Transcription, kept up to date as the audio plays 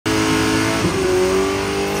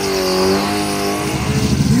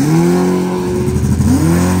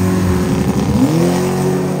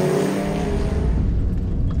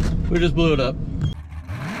just blew it up.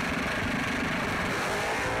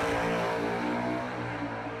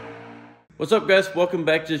 What's up, guys? Welcome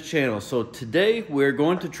back to the channel. So today we're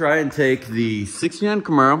going to try and take the 69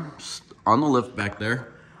 Camaro on the lift back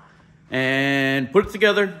there and put it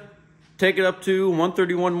together, take it up to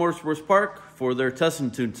 131 Motorsports Park for their testing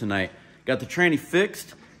tune tonight. Got the tranny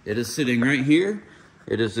fixed. It is sitting right here.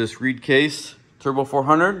 It is this reed case Turbo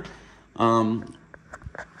 400.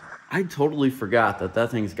 I totally forgot that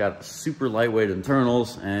that thing's got super lightweight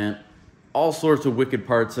internals and all sorts of wicked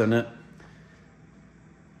parts in it.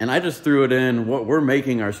 And I just threw it in what we're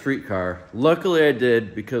making our street car. Luckily I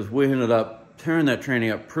did, because we ended up tearing that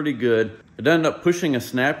tranny up pretty good. It ended up pushing a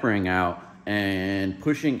snap ring out and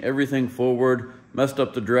pushing everything forward, messed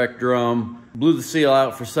up the direct drum, blew the seal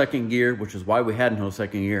out for second gear, which is why we had no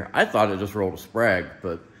second gear. I thought it just rolled a sprag,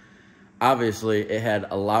 but obviously it had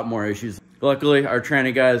a lot more issues. Luckily, our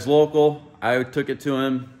tranny guy is local. I took it to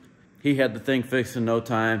him. He had the thing fixed in no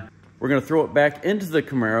time. We're gonna throw it back into the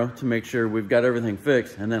Camaro to make sure we've got everything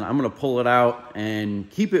fixed, and then I'm gonna pull it out and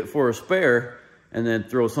keep it for a spare, and then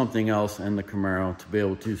throw something else in the Camaro to be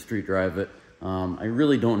able to street drive it. I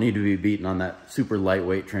really don't need to be beaten on that super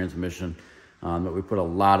lightweight transmission that we put a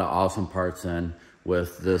lot of awesome parts in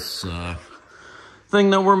with this thing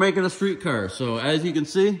that we're making a street car. So as you can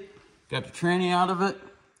see, got the tranny out of it,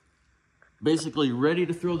 basically ready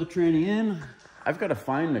to throw the tranny in. I've got to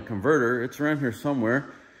find the converter. It's around here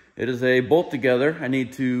somewhere. It is a bolt together. I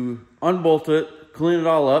need to unbolt it, clean it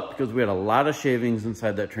all up because we had a lot of shavings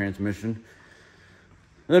inside that transmission.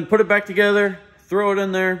 And then put it back together, throw it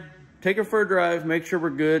in there, take it for a drive, make sure we're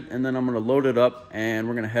good, and then I'm gonna load it up and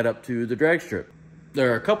we're gonna head up to the drag strip.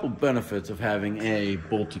 There are a couple benefits of having a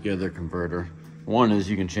bolt together converter. One is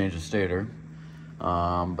you can change the stator,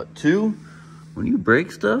 but two, when you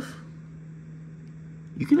break stuff,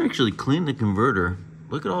 you can actually clean the converter.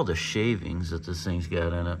 Look at all the shavings that this thing's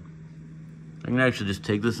got in it. I can actually just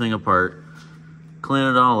take this thing apart, clean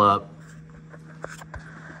it all up,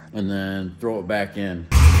 and then throw it back in.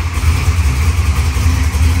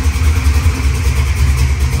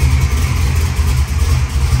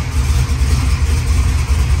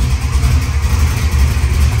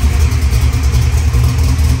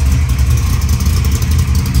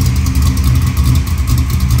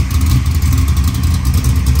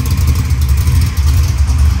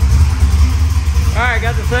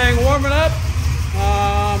 Got the thing warming up.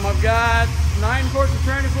 I've got 9 quarts of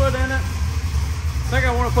tranny fluid in it. I think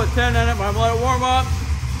I want to put 10 in it, but I'm gonna let it warm up,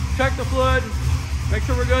 check the fluid, make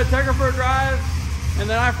sure we're good, take her for a drive, and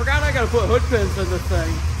then I forgot I got to put hood pins in this thing.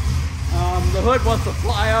 The hood wants to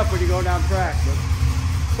fly up when you go down track, but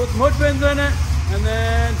put some hood pins in it and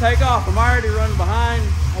then take off. I'm already running behind.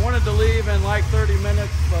 I wanted to leave in like 30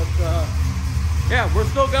 minutes, but yeah, we're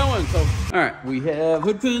still going. So, all right, we have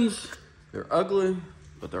hood pins. They're ugly,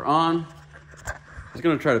 but they're on. I was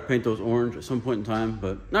gonna try to paint those orange at some point in time,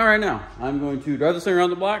 but not right now. I'm going to drive this thing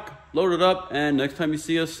around the block, load it up, and next time you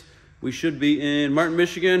see us, we should be in Martin,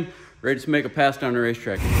 Michigan, ready to make a pass down the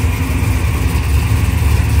racetrack.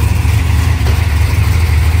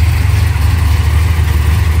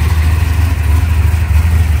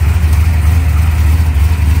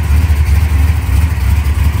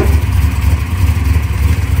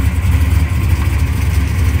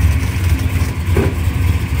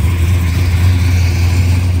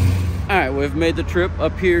 We've made the trip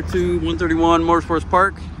up here to 131 Motorsports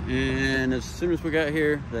Park, and as soon as we got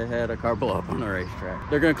here, they had a car blow up on the racetrack.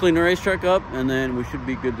 They're gonna clean the racetrack up, and then we should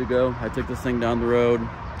be good to go. I took this thing down the road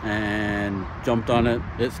and jumped on it.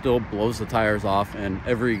 It still blows the tires off in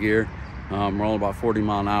every gear. We're only about 40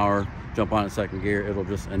 mile an hour. Jump on it second gear, it'll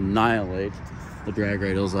just annihilate the drag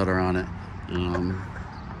radials that are on it.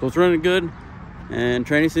 So it's running good, and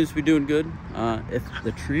tranny seems to be doing good. If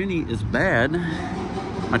the tranny is bad,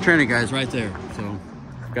 my tranny guy's right there. So,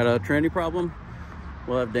 got a tranny problem,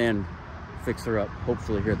 we'll have Dan fix her up,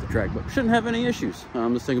 hopefully here at the track, but shouldn't have any issues.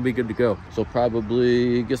 This thing will be good to go. So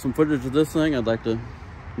probably get some footage of this thing. I'd like to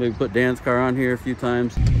maybe put Dan's car on here a few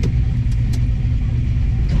times.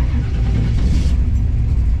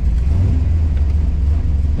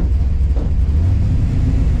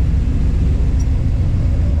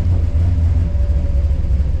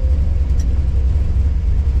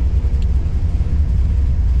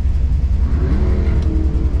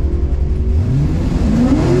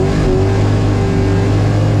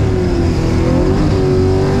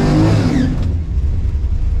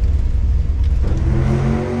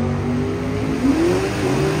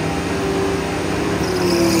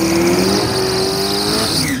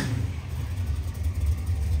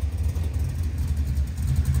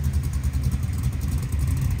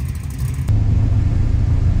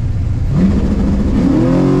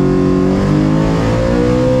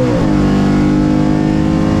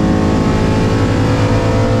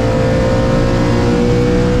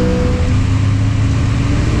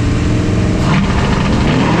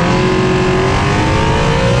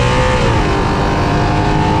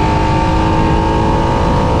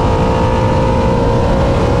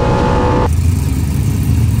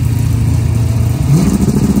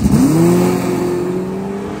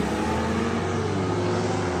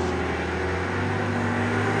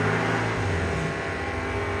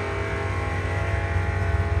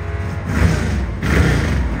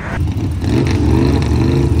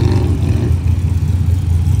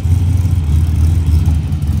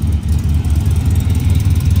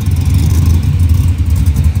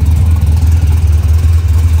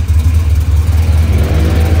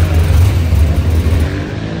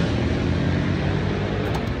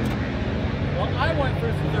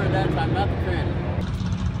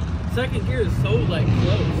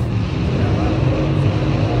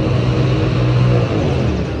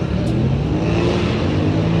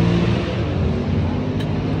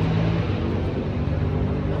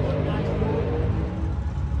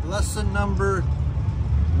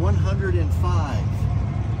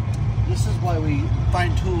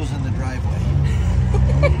 find tools in the driveway.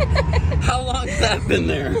 How long has that been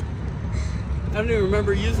there? I don't even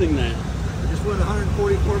remember using that. I just went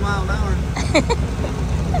 144 miles an hour.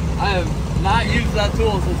 I have not used that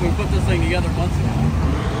tool since we put this thing together months ago.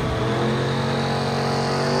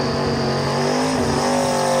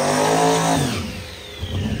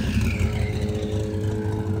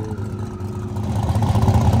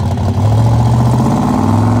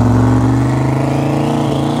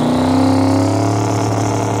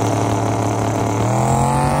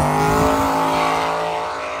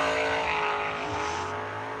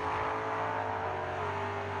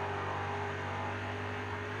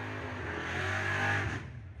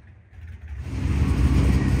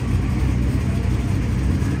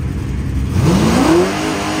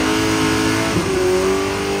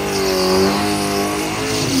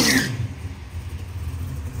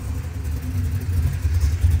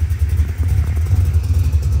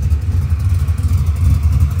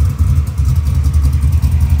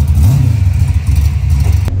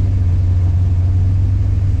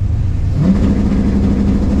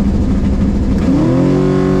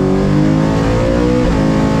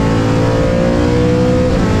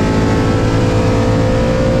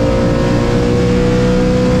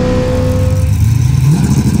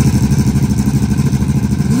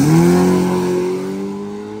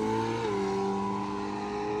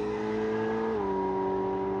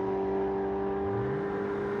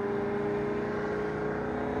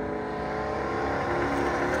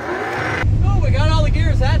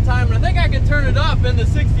 That time, and I think I could turn it up in the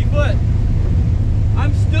 60 foot.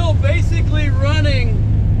 I'm still basically running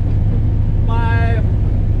my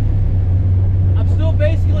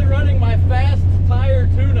fast tire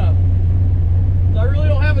tune-up. So I really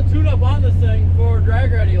don't have a tune-up on this thing for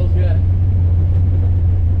drag radials yet.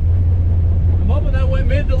 I'm hoping that went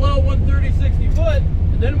mid to low 130 60 foot,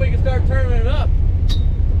 and then we can start turning it up.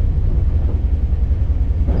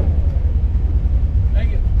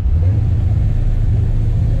 Thank you.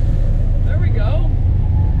 There we go.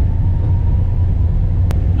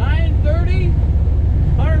 930,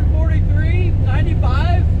 143,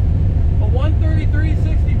 95, a 133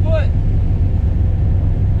 60 foot.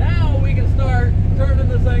 Now we can start turning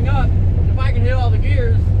this thing up. If I can hit all the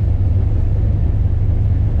gears.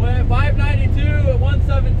 Went 592 at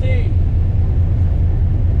 117.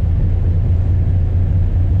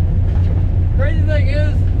 Crazy thing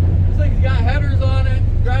is, this thing's got headers on it,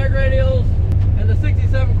 drag radials, and the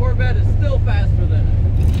 67 Corvette is still faster than it.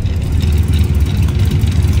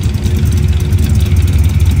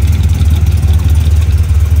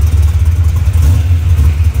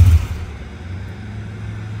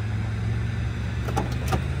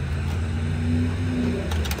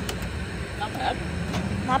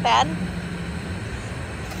 Not bad.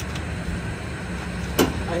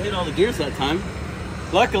 I hit all the gears that time.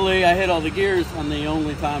 Luckily, I hit all the gears on the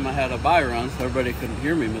only time I had a buy run, so everybody couldn't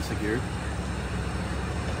hear me miss a gear.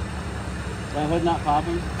 That hood not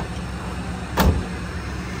popping?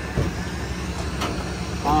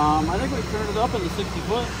 I think we turned it up in the 60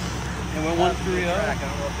 foot. And we went 130. I don't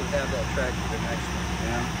know if we have that track for the next one.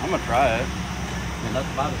 Yeah, I'm gonna try it. And that's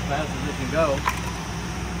about as fast as it can go,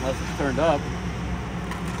 unless it's turned up.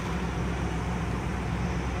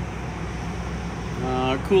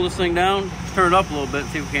 Cool this thing down, turn it up a little bit,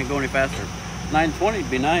 see if we can't go any faster. 920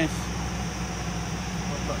 would be nice,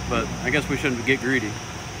 but I guess we shouldn't get greedy.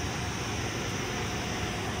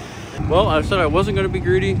 Well, I said I wasn't going to be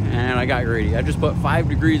greedy, and I got greedy. I just put 5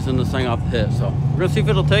 degrees in this thing off the hit, so we're going to see if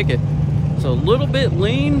it'll take it. It's a little bit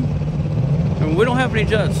lean, and we don't have any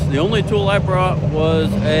jets. The only tool I brought was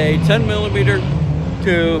a 10mm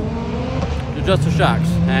to adjust the shocks,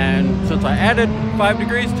 and since I added 5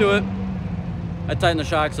 degrees to it, I tighten the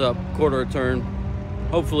shocks up, quarter a turn,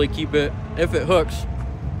 hopefully keep it, if it hooks,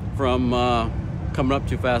 from coming up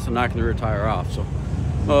too fast and knocking the rear tire off.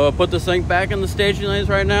 So put this thing back in the staging lanes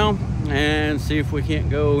right now and see if we can't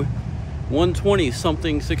go 120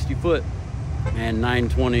 something 60 foot and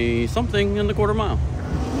 920 something in the quarter mile.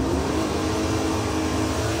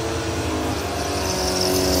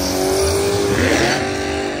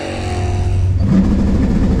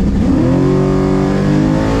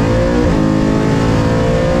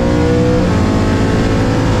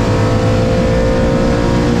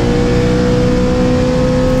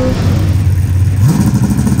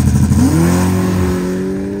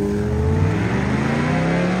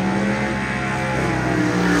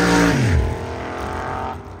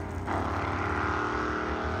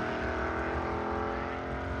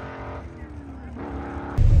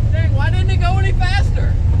 Why didn't it go any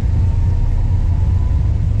faster?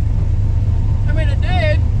 I mean, it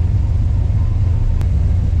did.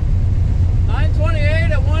 928.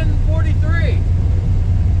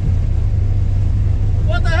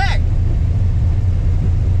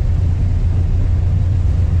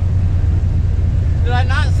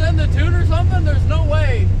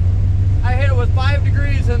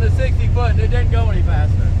 it didn't go any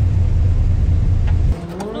faster.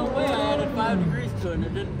 No way, I added 5 degrees to it and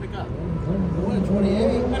it didn't pick up. It went 28. I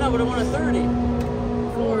know, but it went at 30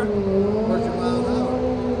 before. Where's your mile an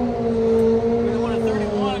hour? It went at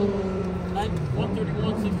 31.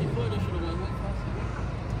 131, 60 foot. I should have went way faster.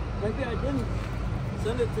 Maybe I didn't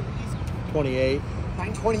send it to the east. 28.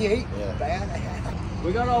 928? Yeah. Bad.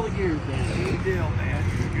 We got all the gears, man. Good deal, man.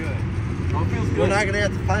 You're good. Oh, it feels good. We're not going to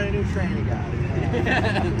have to find a new training guy.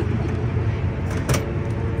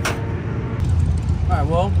 Alright,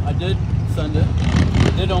 well, I did send it.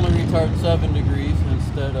 It did only retard 7 degrees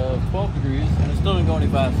instead of 12 degrees, and it still didn't go any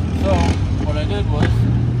faster. So, what I did was,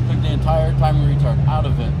 took the entire timing retard out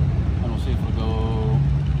of it, and we'll see if it'll go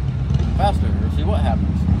faster, or see what happens.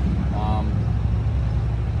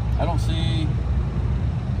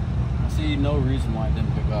 I see no reason why it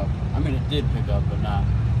didn't pick up. I mean, it did pick up, but not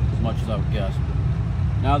as much as I would guess.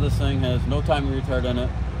 Now this thing has no timing retard in it.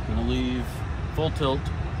 Gonna leave full tilt,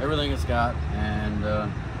 everything it's got, and we're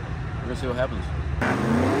gonna see what happens.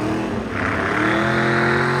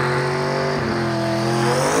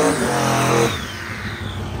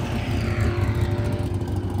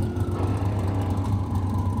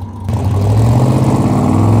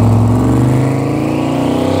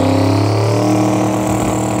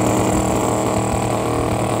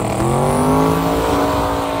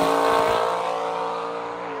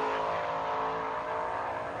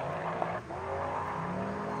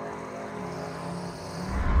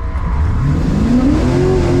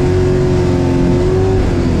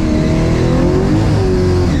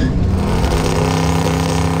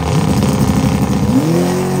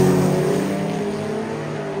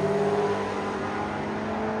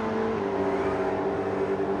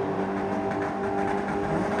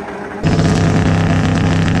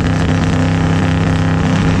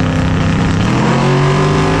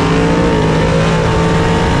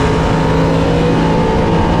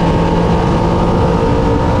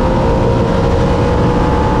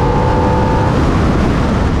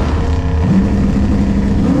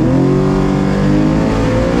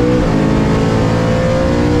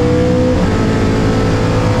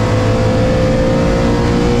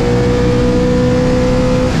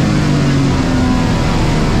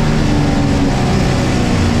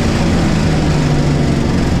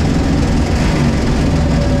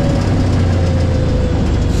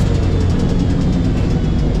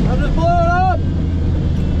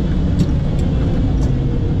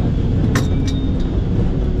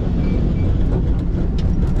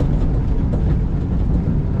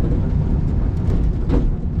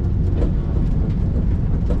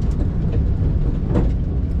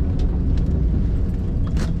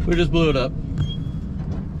 We just blew it up.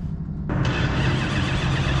 Good?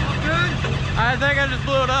 I think I just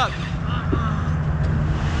blew it up.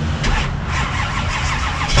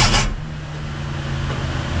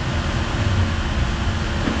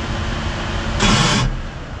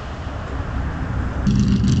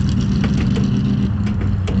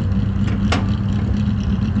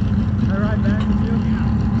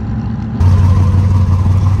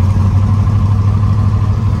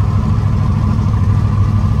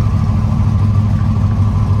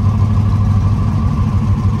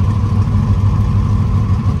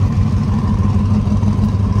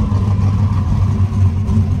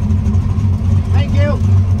 Thank you.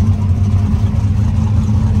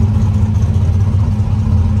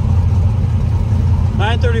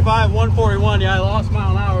 .935, 141. Yeah, I lost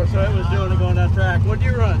mile an hour, so it was doing it going down track. What'd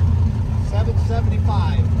you run?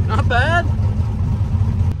 775. Not bad.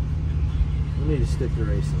 We need to stick to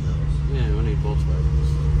racing those. Yeah, we need Volkswagens.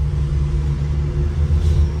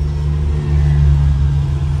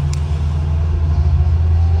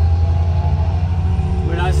 I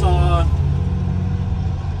mean,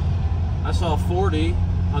 I saw 40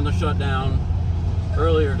 on the shutdown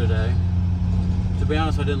earlier today. To be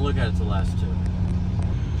honest, I didn't look at it the last two.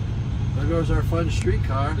 There goes our fun street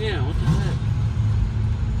car. Yeah, what the heck?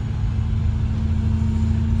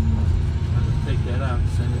 I'll just take that out and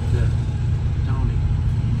send it to Tony.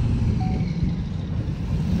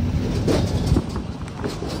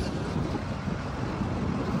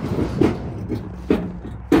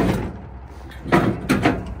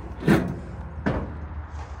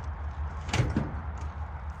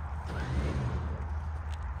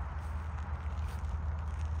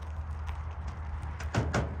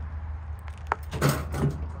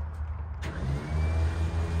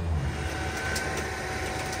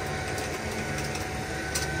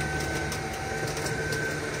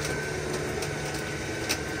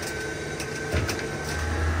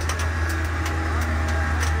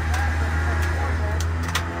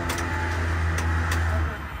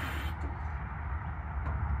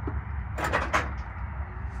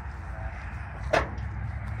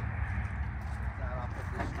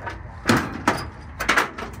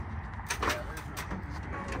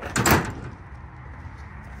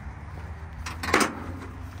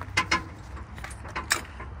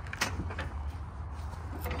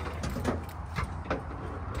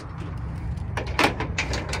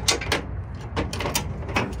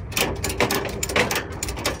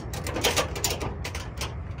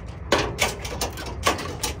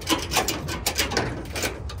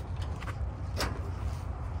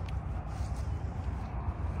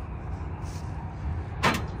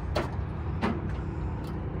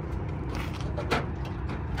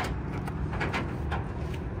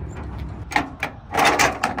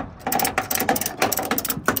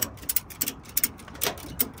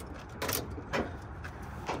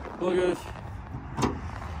 Well guys,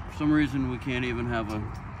 for some reason we can't even have a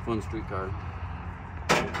fun street car.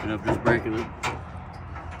 End up just breaking it.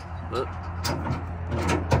 But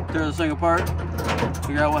tear this thing apart,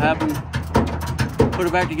 figure out what happened, put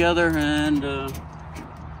it back together, and just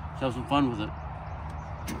have some fun with it.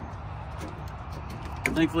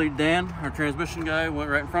 Thankfully Dan, our transmission guy, went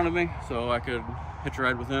right in front of me, so I could hitch a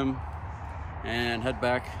ride with him and head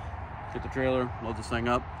back, get the trailer, load this thing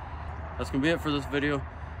up. That's gonna be it for this video.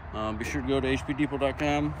 Be sure to go to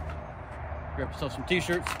hpdepot.com, grab yourself some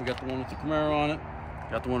t-shirts. We got the one with the Camaro on it,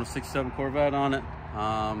 got the one with 67 Corvette on it,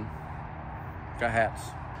 got hats.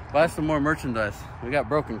 Buy some more merchandise. We got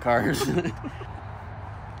broken cars.